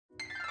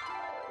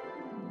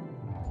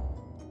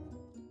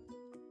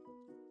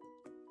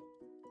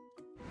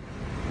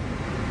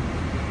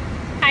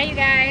Hi you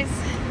guys.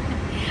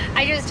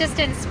 I was just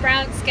in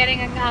Sprouts getting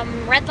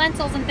red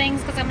lentils and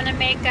things because I'm gonna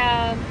make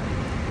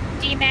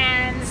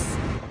D-Man's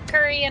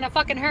curry in a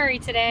fucking hurry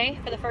today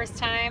for the first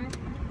time.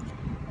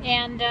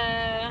 And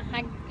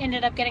I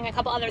ended up getting a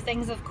couple other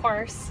things, of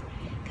course,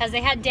 because they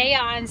had Daya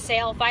on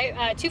sale,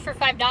 2 for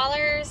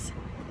 $5,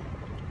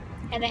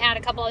 and they had a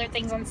couple other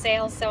things on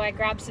sale, so I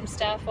grabbed some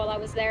stuff while I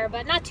was there,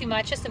 but not too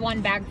much, just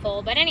one bag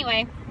full. But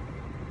anyway,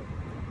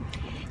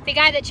 the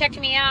guy that checked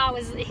me out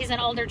he's an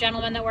older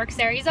gentleman that works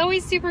there. He's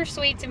always super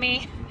sweet to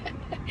me.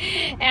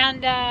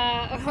 And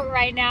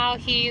right now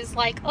he's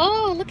like,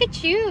 oh, look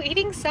at you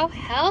eating so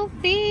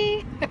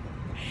healthy.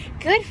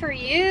 Good for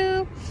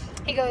you.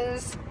 He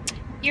goes,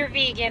 you're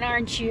vegan,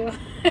 aren't you?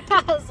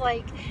 I was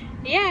like,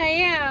 yeah,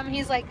 I am.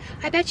 He's like,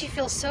 I bet you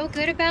feel so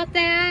good about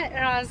that.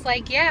 And I was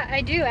like, yeah, I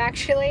do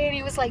actually. And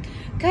he was like,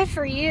 good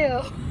for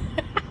you.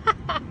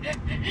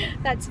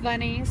 That's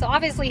funny. So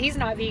obviously he's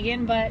not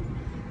vegan, but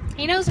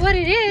he knows what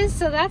it is,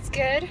 so that's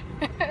good.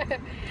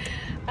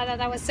 I thought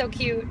that was so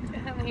cute.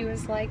 And he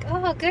was like,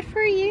 oh, good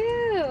for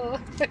you.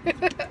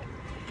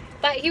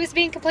 But he was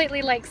being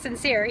completely like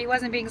sincere. He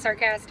wasn't being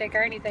sarcastic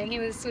or anything. He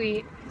was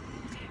sweet.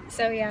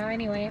 So yeah,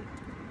 anyway,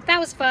 that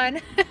was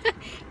fun.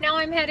 Now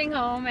I'm heading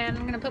home and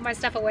I'm gonna put my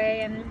stuff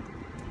away and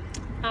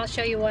I'll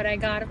show you what I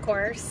got, of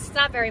course.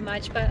 Not very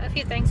much, but a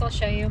few things I'll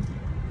show you.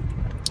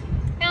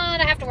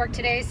 And I have to work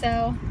today,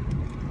 so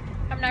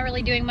I'm not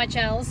really doing much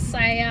else.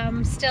 I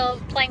am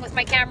still playing with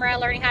my camera,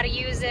 learning how to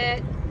use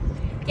it.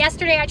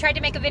 Yesterday I tried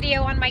to make a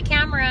video on my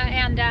camera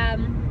and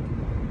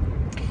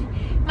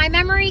my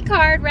memory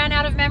card ran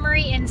out of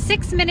memory in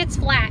 6 minutes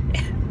flat.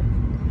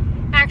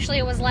 Actually,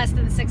 it was less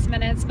than 6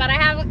 minutes, but I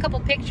have a couple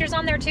pictures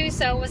on there too,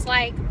 so it was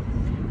like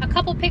a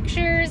couple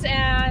pictures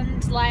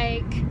and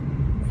like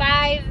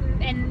 5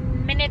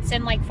 minutes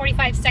and like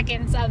 45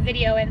 seconds of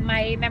video, and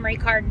my memory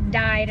card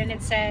died and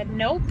it said,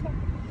 nope,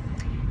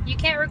 you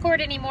can't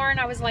record anymore. And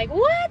I was like,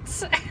 what?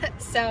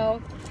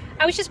 So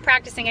I was just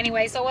practicing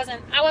anyway, so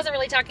I wasn't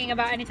really talking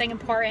about anything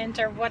important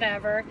or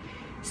whatever,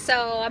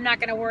 so I'm not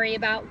gonna worry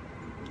about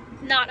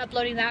not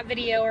uploading that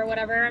video or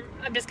whatever.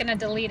 I'm just gonna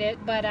delete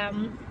it. But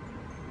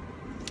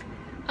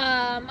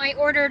I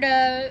ordered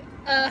a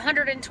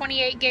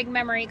 128 gig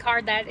memory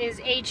card that is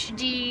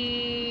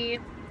HD.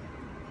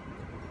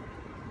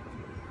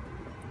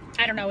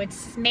 I don't know,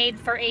 it's made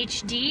for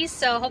HD,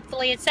 so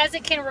hopefully it says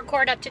it can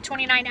record up to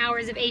 29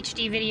 hours of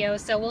HD video,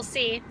 so we'll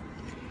see.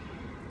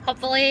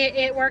 Hopefully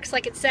it works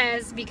like it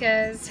says,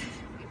 because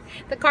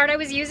the card I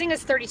was using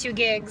is 32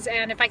 gigs,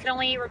 and if I could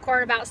only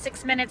record about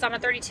 6 minutes on a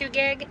 32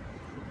 gig,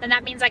 then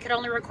that means I could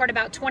only record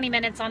about 20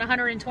 minutes on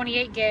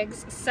 128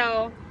 gigs,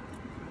 so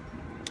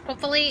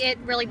hopefully it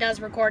really does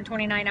record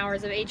 29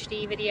 hours of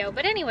HD video.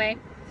 But anyway,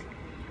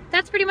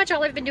 that's pretty much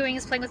all I've been doing,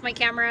 is playing with my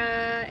camera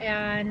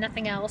and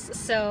nothing else.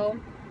 So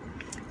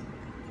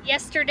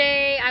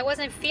yesterday I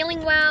wasn't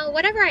feeling well.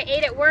 Whatever I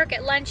ate at work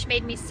at lunch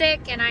made me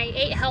sick, and I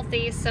ate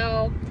healthy,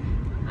 so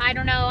I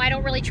don't know, I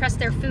don't really trust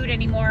their food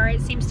anymore.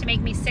 It seems to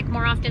make me sick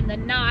more often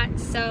than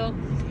not, so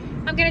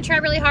I'm gonna try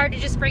really hard to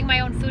just bring my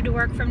own food to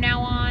work from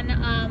now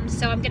on.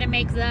 So I'm gonna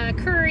make the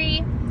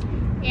curry,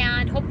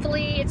 and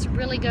hopefully it's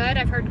really good.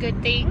 I've heard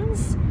good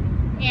things,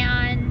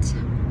 and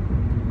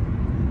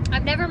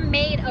I've never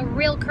made a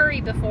real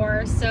curry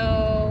before,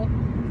 so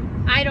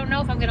I don't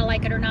know if I'm gonna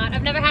like it or not.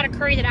 I've never had a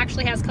curry that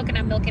actually has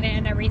coconut milk in it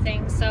and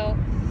everything, so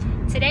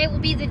today will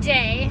be the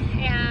day,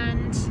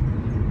 and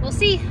we'll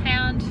see.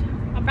 And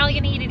I'm probably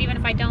gonna eat it even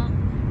if I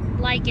don't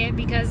like it,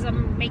 because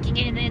I'm making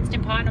it in the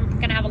Instant Pot and I'm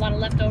gonna have a lot of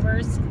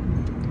leftovers.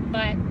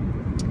 But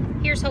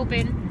here's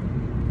hoping.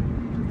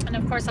 And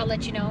of course I'll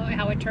let you know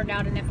how it turned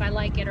out and if I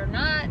like it or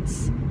not.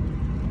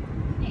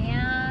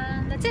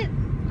 And that's it.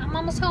 I'm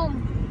almost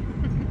home.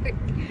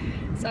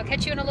 So I'll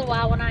catch you in a little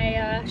while when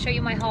I show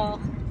you my haul.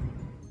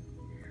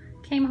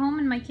 Came home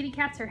and my kitty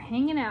cats are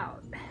hanging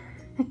out.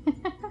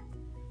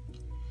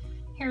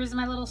 Here's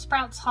my little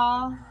Sprouts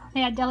haul. They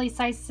had deli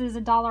slices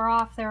 $1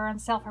 off. They were on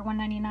sale for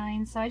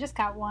 $1.99, so I just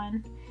got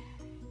one.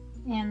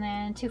 And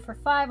then 2 for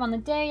 $5 on the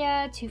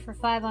Daya, 2 for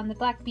 $5 on the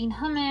black bean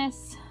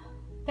hummus.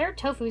 Their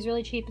tofu is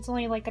really cheap. It's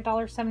only like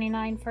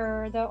 $1.79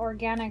 for the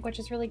organic, which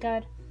is really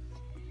good.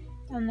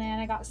 And then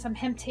I got some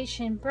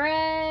Temptation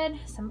bread,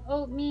 some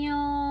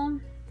oatmeal.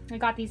 I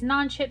got these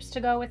naan chips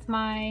to go with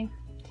my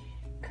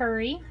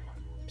curry.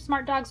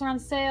 Smart Dogs were on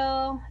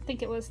sale. I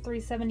think it was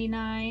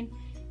 $3.79.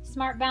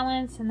 Smart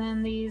Balance, and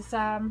then these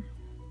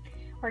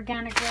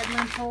organic red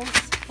lentils,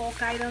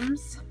 bulk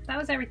items. That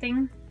was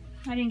everything.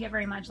 I didn't get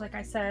very much, like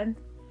I said.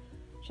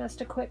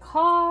 Just a quick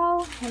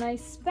haul, and I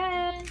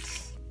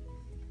spent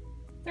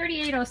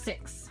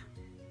 $38.06.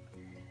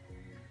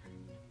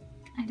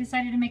 I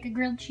decided to make a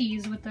grilled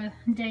cheese with the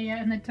Daya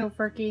and the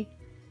tofurkey.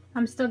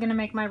 I'm still gonna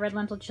make my red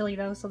lentil chili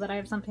though, so that I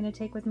have something to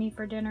take with me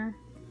for dinner.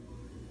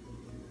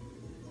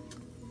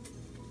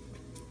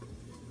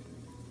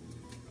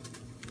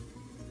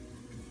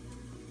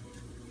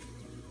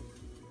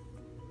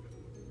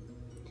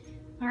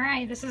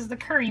 Alright, this is the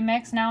curry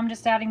mix. Now I'm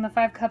just adding the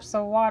 5 cups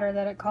of water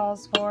that it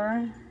calls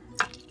for.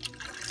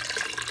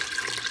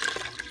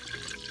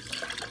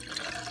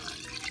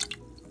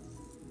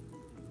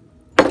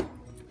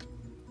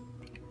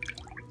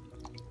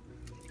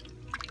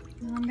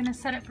 I'm gonna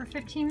set it for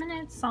 15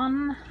 minutes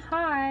on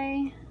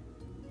high,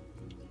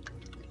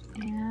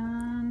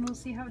 and we'll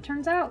see how it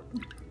turns out.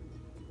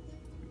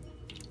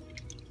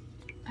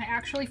 I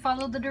actually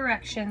followed the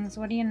directions,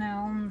 what do you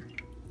know?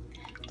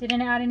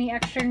 Didn't add any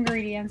extra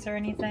ingredients or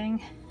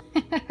anything.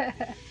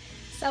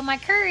 So my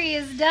curry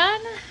is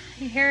done.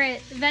 You hear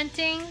it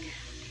venting.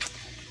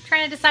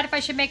 Trying to decide if I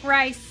should make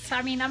rice.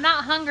 I mean, I'm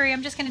not hungry,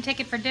 I'm just gonna take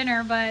it for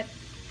dinner, but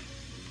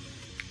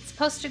it's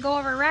supposed to go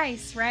over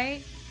rice,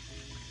 right?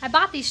 I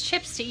bought these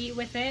chips to eat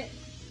with it.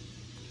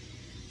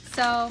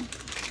 So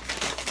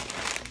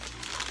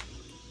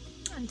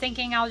I'm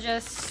thinking I'll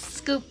just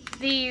scoop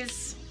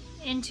these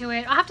into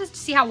it. I'll have to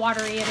see how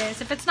watery it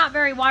is. If it's not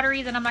very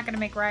watery, then I'm not gonna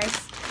make rice.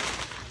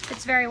 If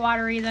it's very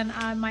watery, then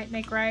I might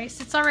make rice.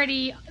 It's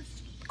already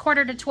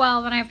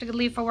 11:45 and I have to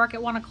leave for work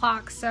at 1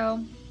 o'clock, so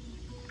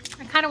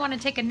I kind of want to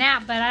take a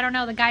nap, but I don't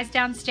know. The guys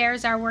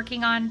downstairs are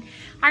working on...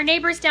 Our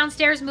neighbors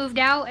downstairs moved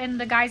out,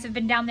 and the guys have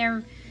been down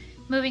there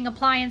moving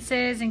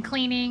appliances and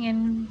cleaning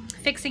and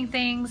fixing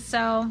things,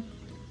 so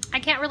I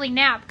can't really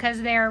nap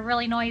because they're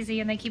really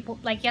noisy and they keep...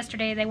 Like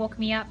yesterday, they woke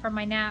me up from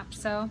my nap,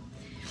 so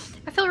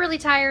I feel really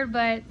tired,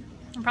 but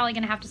I'm probably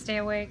going to have to stay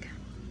awake.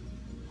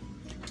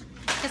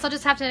 Guess I'll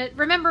just have to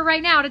remember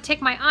right now to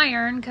take my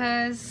iron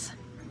because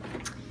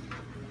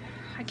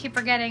I keep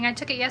forgetting. I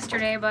took it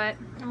yesterday, but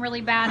I'm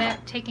really bad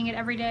at taking it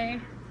every day.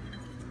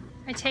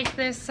 I take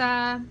this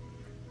A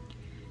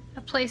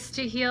Place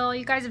to Heal.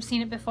 You guys have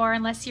seen it before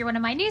unless you're one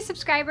of my new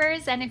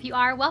subscribers, and if you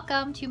are,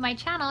 welcome to my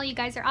channel. You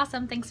guys are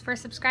awesome. Thanks for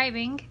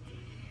subscribing.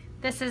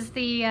 This is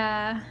the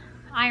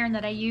iron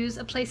that I use,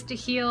 A Place to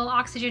Heal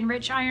Oxygen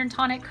Rich Iron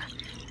Tonic,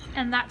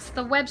 and that's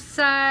the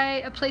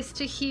website,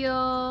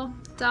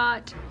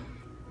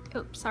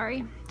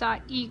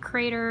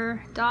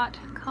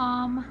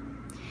 ecrater.com.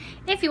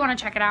 If you want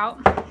to check it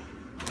out.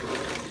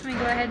 Let me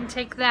go ahead and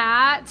take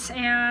that,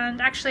 and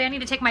actually I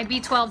need to take my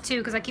B12 too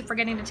because I keep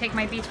forgetting to take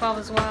my B12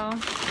 as well.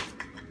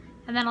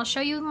 And then I'll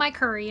show you my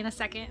curry in a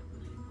second.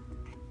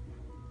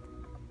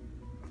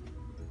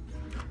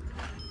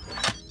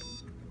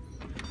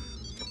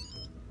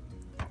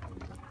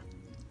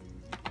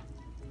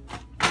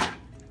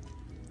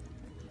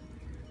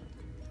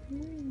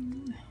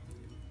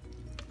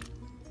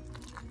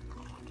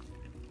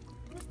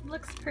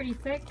 Looks pretty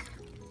thick.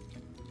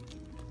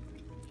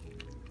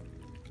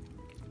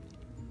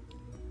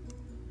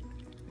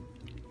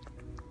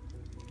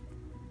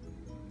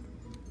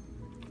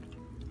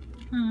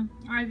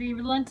 Are the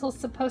lentils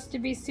supposed to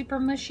be super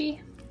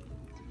mushy?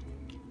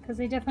 Because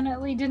they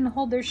definitely didn't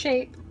hold their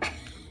shape.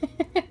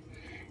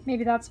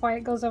 Maybe that's why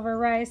it goes over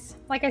rice.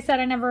 Like I said,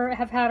 I never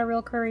have had a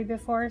real curry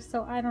before,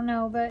 so I don't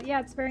know. But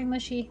yeah, it's very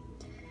mushy.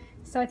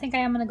 So I think I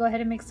am going to go ahead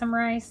and make some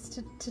rice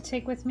to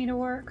take with me to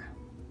work.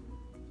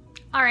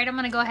 Alright, I'm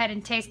going to go ahead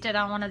and taste it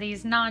on one of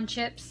these naan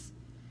chips.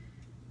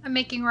 I'm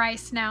making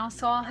rice now,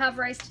 so I'll have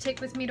rice to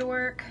take with me to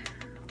work.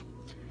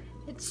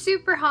 It's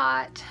super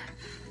hot.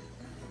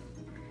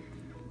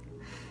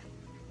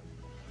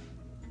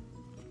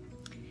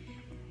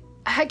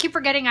 I keep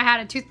forgetting I had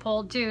a tooth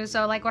pulled too,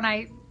 so like when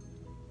I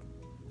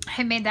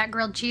made that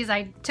grilled cheese,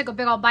 I took a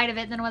big old bite of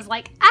it and then was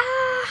like,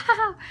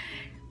 ah!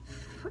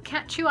 I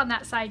can't chew on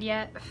that side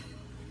yet.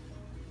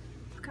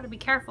 Gotta be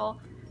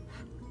careful.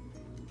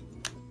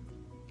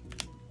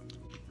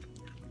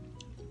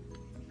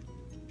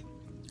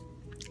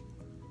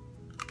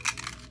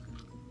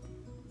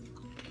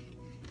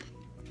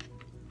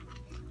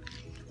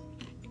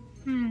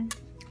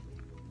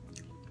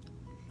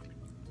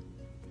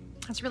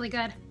 That's really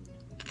good.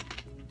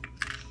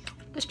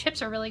 Those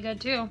chips are really good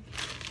too.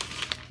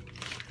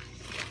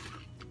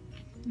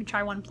 Let me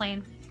try one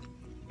plain.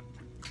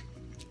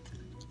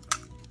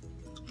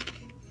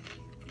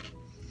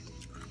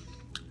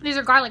 These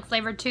are garlic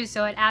flavored too,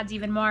 so it adds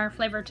even more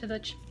flavor to the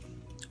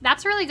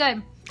That's really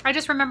good. I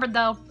just remembered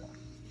though,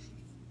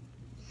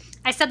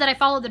 I said that I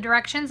followed the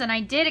directions, and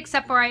I did,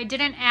 except where I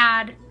didn't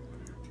add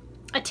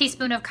a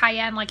teaspoon of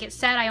cayenne like it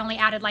said. I only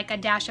added like a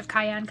dash of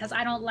cayenne because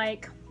I don't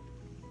like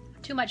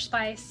too much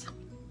spice.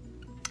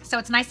 So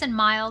it's nice and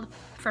mild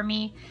for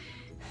me.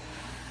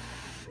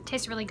 It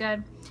tastes really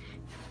good.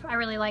 I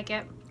really like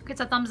it. It's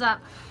a thumbs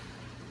up.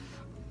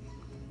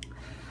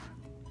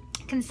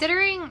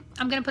 Considering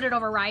I'm gonna put it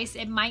over rice,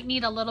 it might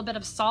need a little bit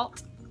of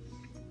salt.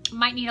 It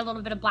might need a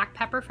little bit of black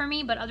pepper for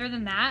me, but other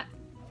than that,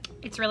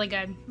 it's really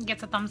good. It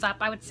gets a thumbs up.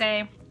 I would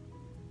say,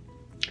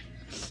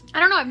 I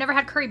don't know, I've never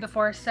had curry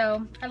before,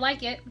 so I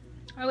like it.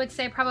 I would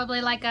say probably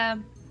like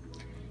an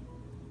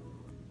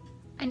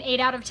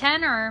 8 out of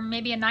 10 or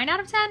maybe a 9 out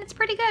of 10. It's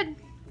pretty good.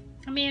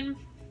 I mean,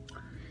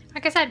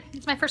 like I said,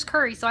 it's my first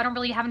curry, so I don't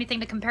really have anything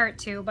to compare it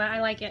to, but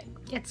I like it.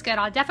 It's good.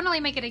 I'll definitely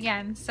make it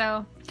again.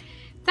 So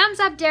thumbs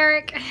up,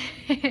 Derek.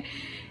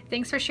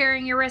 Thanks for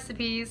sharing your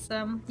recipes.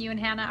 You and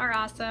Hannah are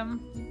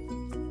awesome.